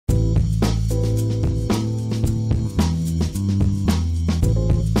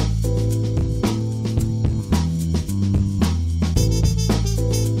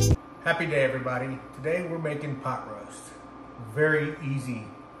Happy day, everybody. Today we're making pot roast. Very easy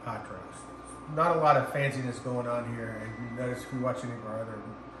pot roast. Not a lot of fanciness going on here. You notice if you watch any of our other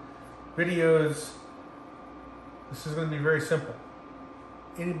videos, this is going to be very simple.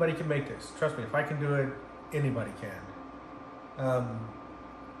 Anybody can make this. Trust me, if I can do it, anybody can.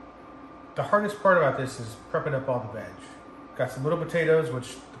 The hardest part about this is prepping up all the veg. Got some little potatoes,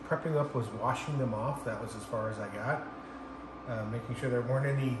 which the prepping up was washing them off. That was as far as I got. Making sure there weren't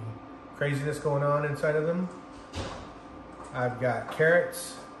any craziness going on inside of them. I've got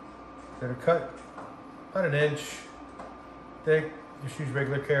carrots that are cut about an inch thick. Just use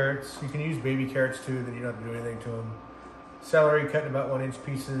regular carrots. You can use baby carrots too, that you don't have to do anything to them. Celery cut in about 1 inch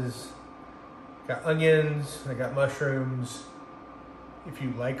pieces. Got onions, I got mushrooms. If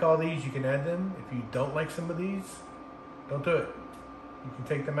you like all these, you can add them. If you don't like some of these, don't do it. You can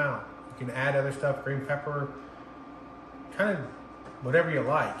take them out. You can add other stuff, green pepper, kind of whatever you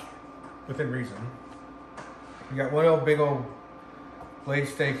like, within reason. We got one big old blade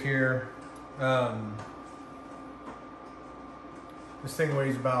steak here. This thing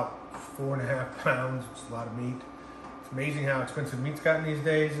weighs about 4.5 pounds. It's a lot of meat. It's amazing how expensive meat's gotten these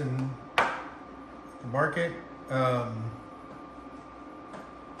days in the market. To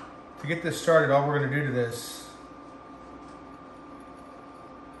get this started, all we're going to do to this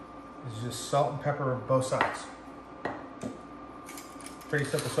is just salt and pepper both sides. Pretty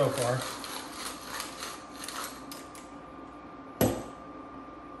simple so far.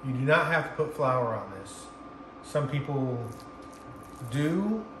 You do not have to put flour on this. Some people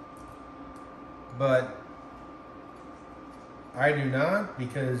do, but I do not,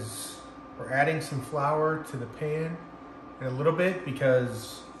 because we're adding some flour to the pan in a little bit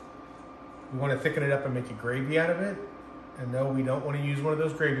because we want to thicken it up and make a gravy out of it. And no, we don't want to use one of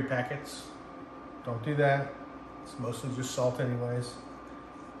those gravy packets. Don't do that. It's mostly just salt anyways.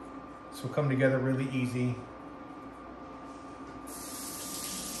 This will come together really easy.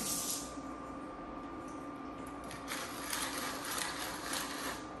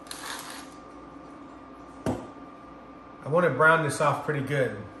 I want to brown this off pretty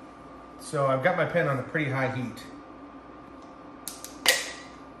good. So I've got my pan on a pretty high heat.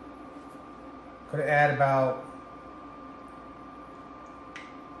 Going to add about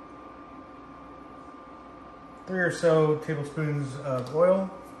 3 or so tablespoons of oil.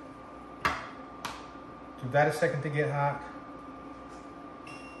 Give that a second to get hot.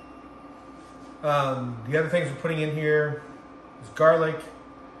 The other things we're putting in here is garlic,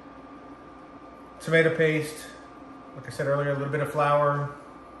 tomato paste, like I said earlier, a little bit of flour.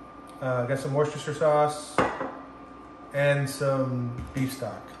 Got some Worcestershire sauce and some beef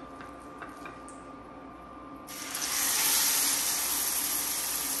stock.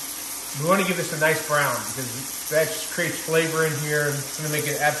 We want to give this a nice brown because that just creates flavor in here and it's going to make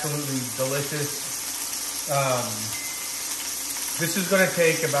it absolutely delicious. This is going to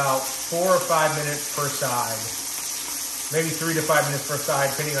take about 4 or 5 minutes per side, maybe 3 to 5 minutes per side,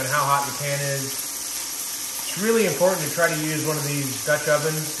 depending on how hot your pan is. It's really important to try to use one of these Dutch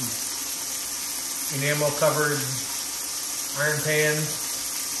ovens, enamel covered iron pans,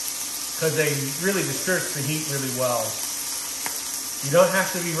 because they really disperse the heat really well. You don't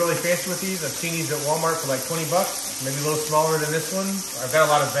have to be really fancy with these. I've seen these at Walmart for like 20 bucks, maybe a little smaller than this one. I've got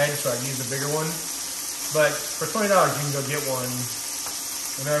a lot of veg, so I use a bigger one. But for $20, you can go get one.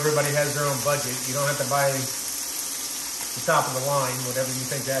 I know everybody has their own budget. You don't have to buy the top of the line, whatever you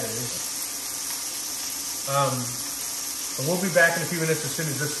think that is. But we'll be back in a few minutes as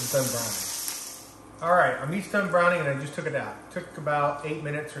soon as this is done browning. All right, our meat's done browning and I just took it out. It took about 8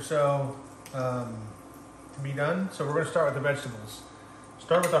 minutes or so to be done. So we're gonna start with the vegetables.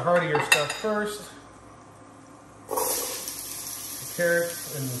 Start with the heartier stuff first. The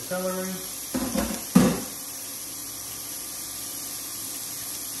carrots and the celery.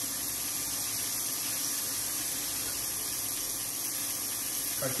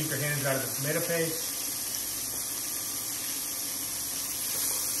 Try to keep your hands out of the tomato paste.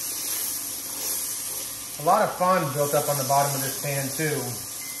 A lot of fond built up on the bottom of this pan too,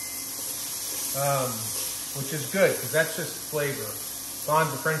 which is good because that's just flavor.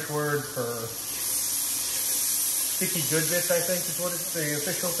 Fond's a French word for sticky good bits, I think is what the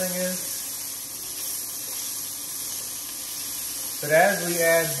official thing is. But as we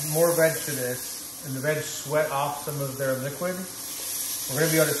add more veg to this, and the veg sweat off some of their liquid, we're going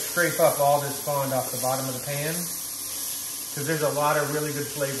to be able to scrape up all this fond off the bottom of the pan, because there's a lot of really good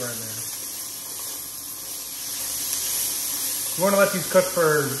flavor in there. You want to let these cook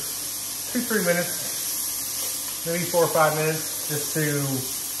for 2-3 minutes, maybe 4 or 5 minutes, just to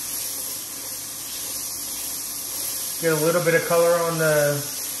get a little bit of color on the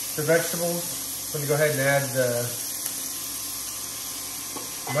the vegetables. I'm going to go ahead and add the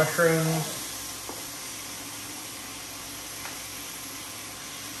mushrooms.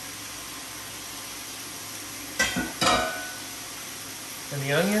 And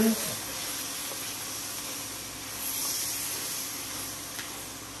the onions.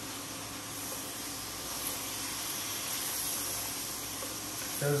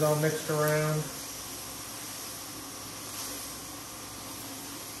 Those all mixed around.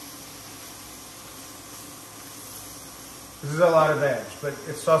 This is a lot of veg, but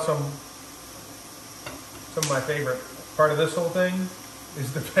it's also some of my favorite part of this whole thing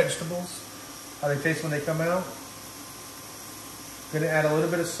is the vegetables, how they taste when they come out. I'm gonna add a little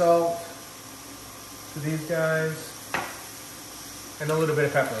bit of salt to these guys and a little bit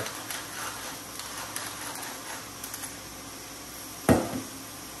of pepper.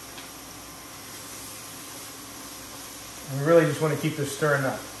 And we really just want to keep this stirring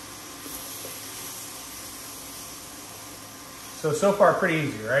up. So far pretty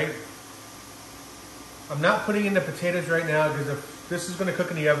easy, right? I'm not putting in the potatoes right now because if this is going to cook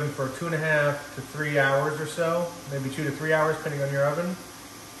in the oven for 2.5 to 3 hours or so, maybe 2 to 3 hours depending on your oven.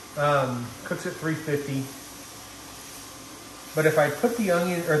 Cooks at 350. But if I put the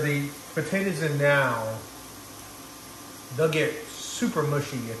onion or the potatoes in now, they'll get super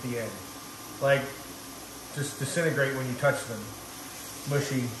mushy at the end. Like just disintegrate when you touch them.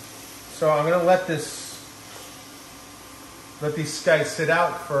 Mushy. So I'm going to let these guys sit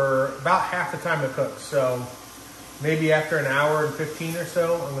out for about half the time it cooks. So maybe after an hour and 15 or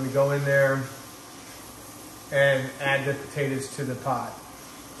so, I'm going to go in there and add the potatoes to the pot.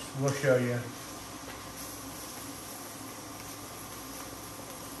 We'll show you.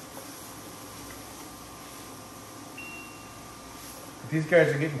 These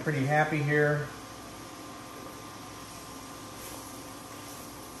guys are getting pretty happy here.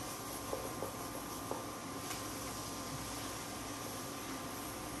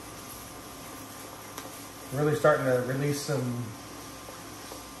 Really starting to release some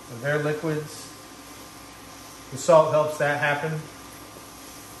of their liquids. The salt helps that happen.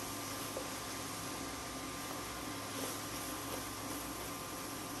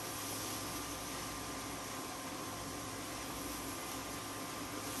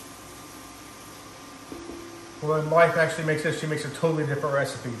 When my wife actually makes this, she makes a totally different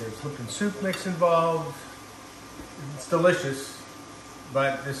recipe. There's Lipton soup mix involved. It's delicious,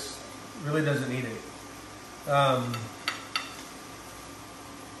 but this really doesn't need it. You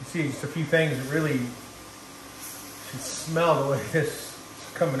see just a few things that really should smell the way this is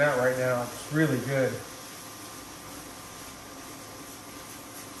coming out right now. It's really good.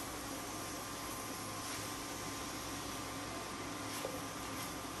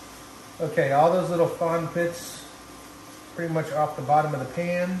 Okay, all those little fond pits pretty much off the bottom of the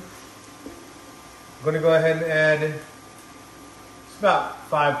pan. I'm going to go ahead and add, it's about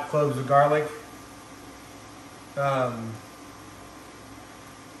 5 cloves of garlic. You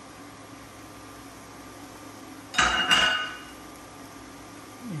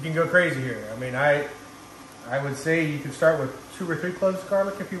can go crazy here. I mean, I would say you could start with 2 or 3 cloves of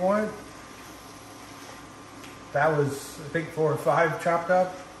garlic if you want. That was, I think, 4 or 5 chopped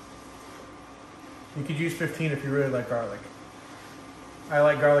up. You could use 15 if you really like garlic. I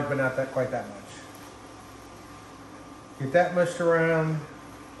like garlic, but not quite that much. Get that mushed around.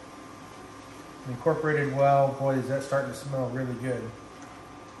 Incorporated well. Boy, is that starting to smell really good.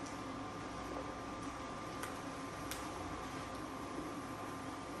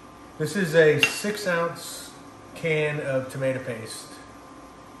 This is a 6-ounce can of tomato paste.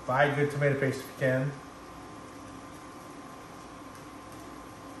 Buy good tomato paste if you can.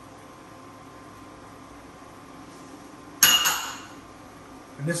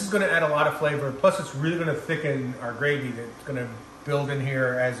 And this is going to add a lot of flavor. Plus, it's really going to thicken our gravy that's going to build in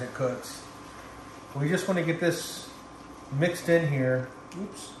here as it cooks. We just want to get this mixed in here.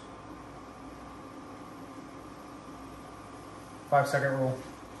 Oops. 5-second rule.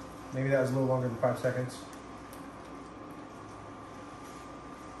 Maybe that was a little longer than 5 seconds.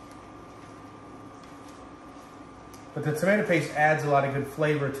 But the tomato paste adds a lot of good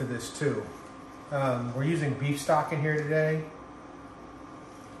flavor to this too. We're using beef stock in here today.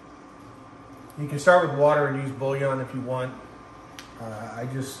 You can start with water and use bouillon if you want. I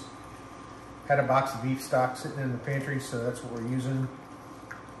just had a box of beef stock sitting in the pantry, so that's what we're using.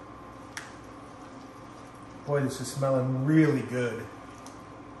 Boy, this is smelling really good.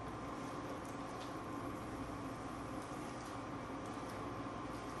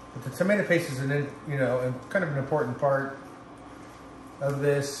 But the tomato paste is kind of an important part of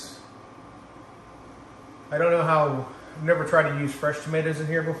this. I don't know how I've never tried to use fresh tomatoes in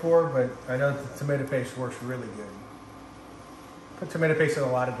here before, but I know the tomato paste works really good. Put tomato paste in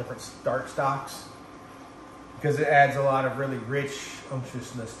a lot of different dark stocks because it adds a lot of really rich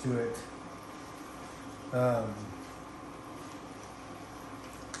unctuousness to it.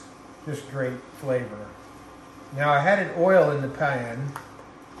 Just great flavor. Now I had an oil in the pan,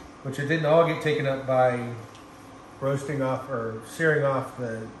 which it didn't all get taken up by roasting off or searing off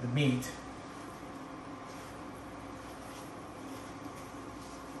the meat.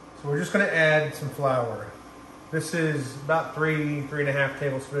 So we're just going to add some flour. This is about 3.5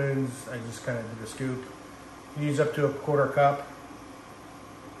 tablespoons. I just kind of did a scoop. You use up to a 1/4 cup.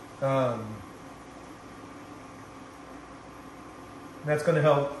 That's going to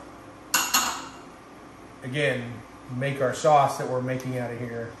help, again, make our sauce that we're making out of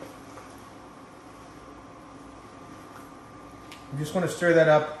here. You just want to stir that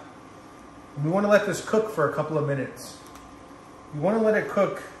up. We want to let this cook for a couple of minutes. You want to let it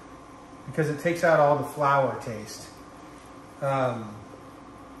cook because it takes out all the flour taste.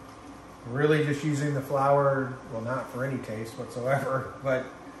 Really just using the flour, well, not for any taste whatsoever, but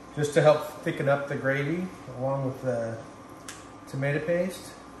just to help thicken up the gravy along with the tomato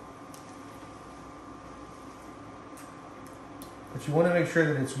paste. But you want to make sure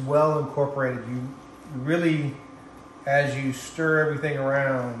that it's well incorporated. You really, as you stir everything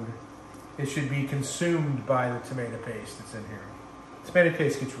around, it should be consumed by the tomato paste that's in here. Tomato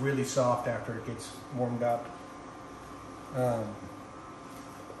paste gets really soft after it gets warmed up.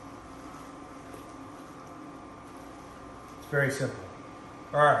 It's very simple.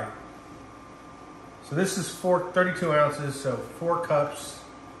 All right. So this is 32 ounces, so 4 cups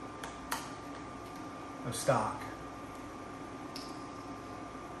of stock.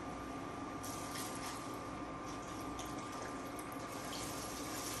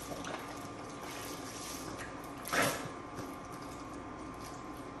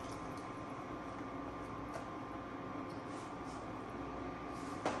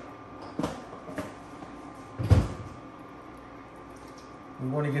 We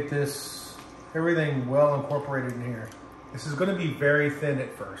want to get everything well incorporated in here. This is going to be very thin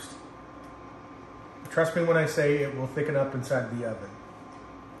at first. Trust me when I say it will thicken up inside the oven.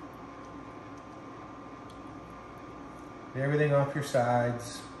 Get everything off your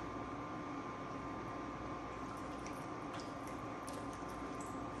sides.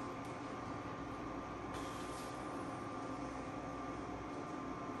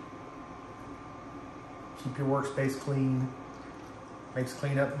 Keep your workspace clean. Makes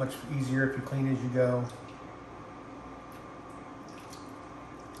cleanup much easier if you clean as you go.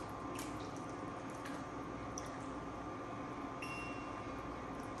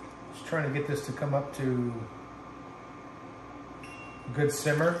 Just trying to get this to come up to a good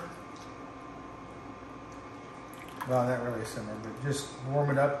simmer. Well, not really a simmer, but just warm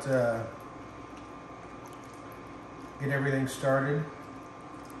it up to get everything started.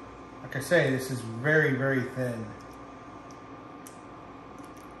 Like I say, this is very, very thin.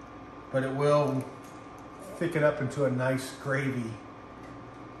 But it will thicken up into a nice gravy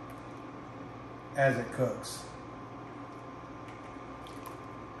as it cooks.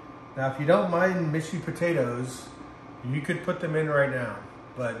 Now, if you don't mind mushy potatoes, you could put them in right now,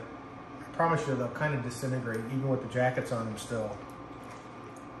 but I promise you they'll kind of disintegrate even with the jackets on them still.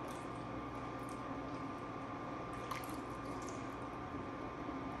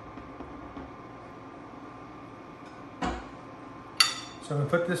 So I'm going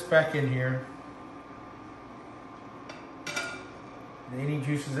to put this back in here. And any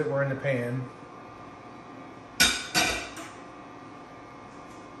juices that were in the pan.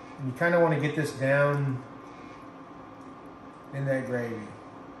 And you kind of want to get this down in that gravy.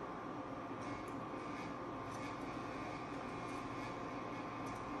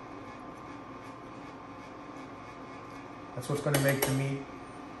 That's what's going to make the meat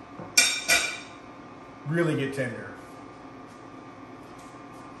really get tender.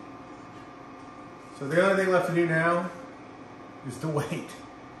 So the only thing left to do now is to wait.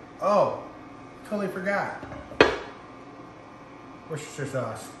 Oh, totally forgot. Worcestershire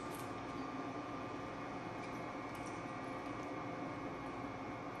sauce.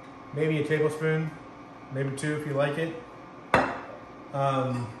 Maybe a tablespoon, maybe 2 if you like it.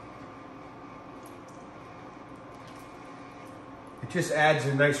 It just adds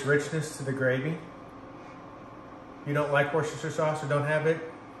a nice richness to the gravy. If you don't like Worcestershire sauce or don't have it,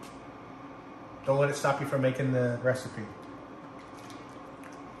 don't let it stop you from making the recipe.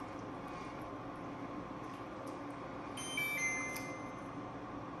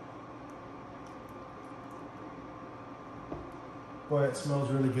 Boy, it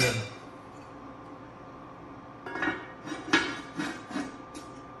smells really good.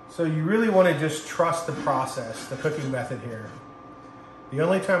 So you really want to just trust the process, the cooking method here. The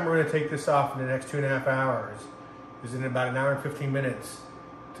only time we're going to take this off in the next 2.5 hours is in about 1 hour and 15 minutes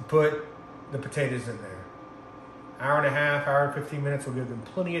to put the potatoes in there. 1.5 hours, 1 hour and 15 minutes will give them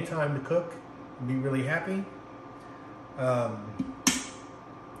plenty of time to cook and be really happy. We're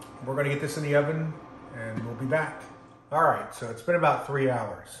going to get this in the oven and we'll be back. All right, so it's been about 3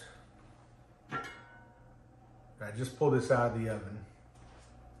 hours. I just pulled this out of the oven.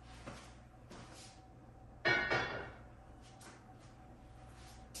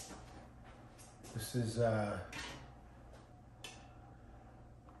 This is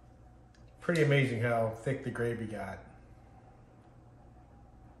pretty amazing how thick the gravy got.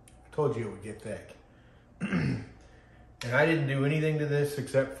 I told you it would get thick. And I didn't do anything to this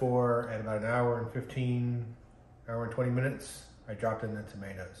except for at about 1 hour and 15, 1 hour and 20 minutes, I dropped in the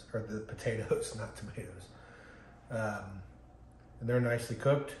tomatoes, or the potatoes, not tomatoes. And they're nicely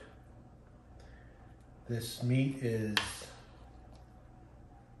cooked. This meat is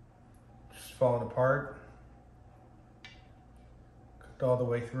just falling apart. Cooked all the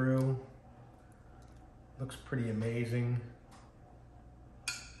way through. Looks pretty amazing.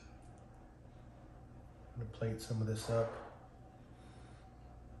 I'm gonna plate some of this up.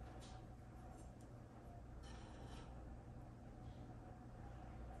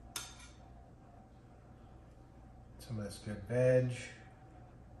 Some of this good veg.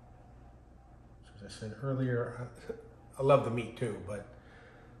 So as I said earlier, I love the meat too, but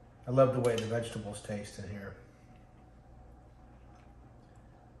I love the way the vegetables taste in here.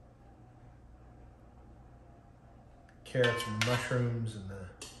 Carrots and mushrooms and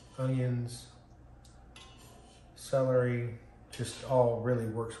the onions, celery, just all really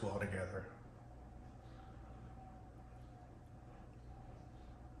works well together.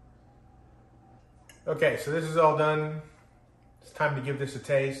 Okay, so this is all done. It's time to give this a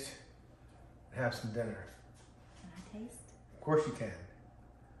taste and have some dinner. Can I taste? Of course you can.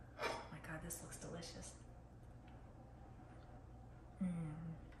 Oh my God, this looks delicious. It's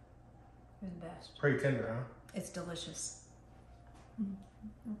the best. Pretty tender, huh? It's delicious.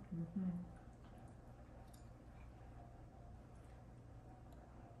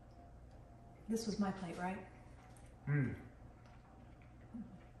 This was my plate, right?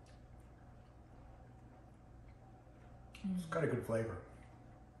 It's got a good flavor.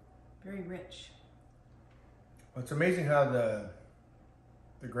 Very rich. Well, it's amazing how the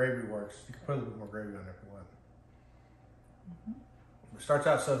gravy works. You can put a little bit more gravy on there if you want. It starts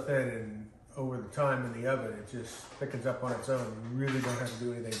out so thin, and over the time in the oven, it just thickens up on its own. You really don't have to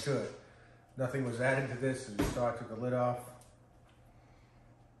do anything to it. Nothing was added to this, and so I took the lid off.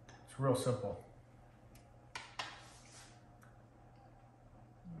 It's real simple.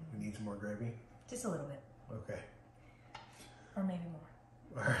 We need some more gravy? Just a little bit. Okay. Or maybe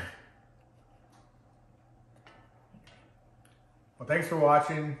more. All right. Well, thanks for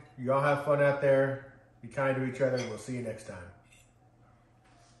watching. You all have fun out there. Be kind to each other. We'll see you next time.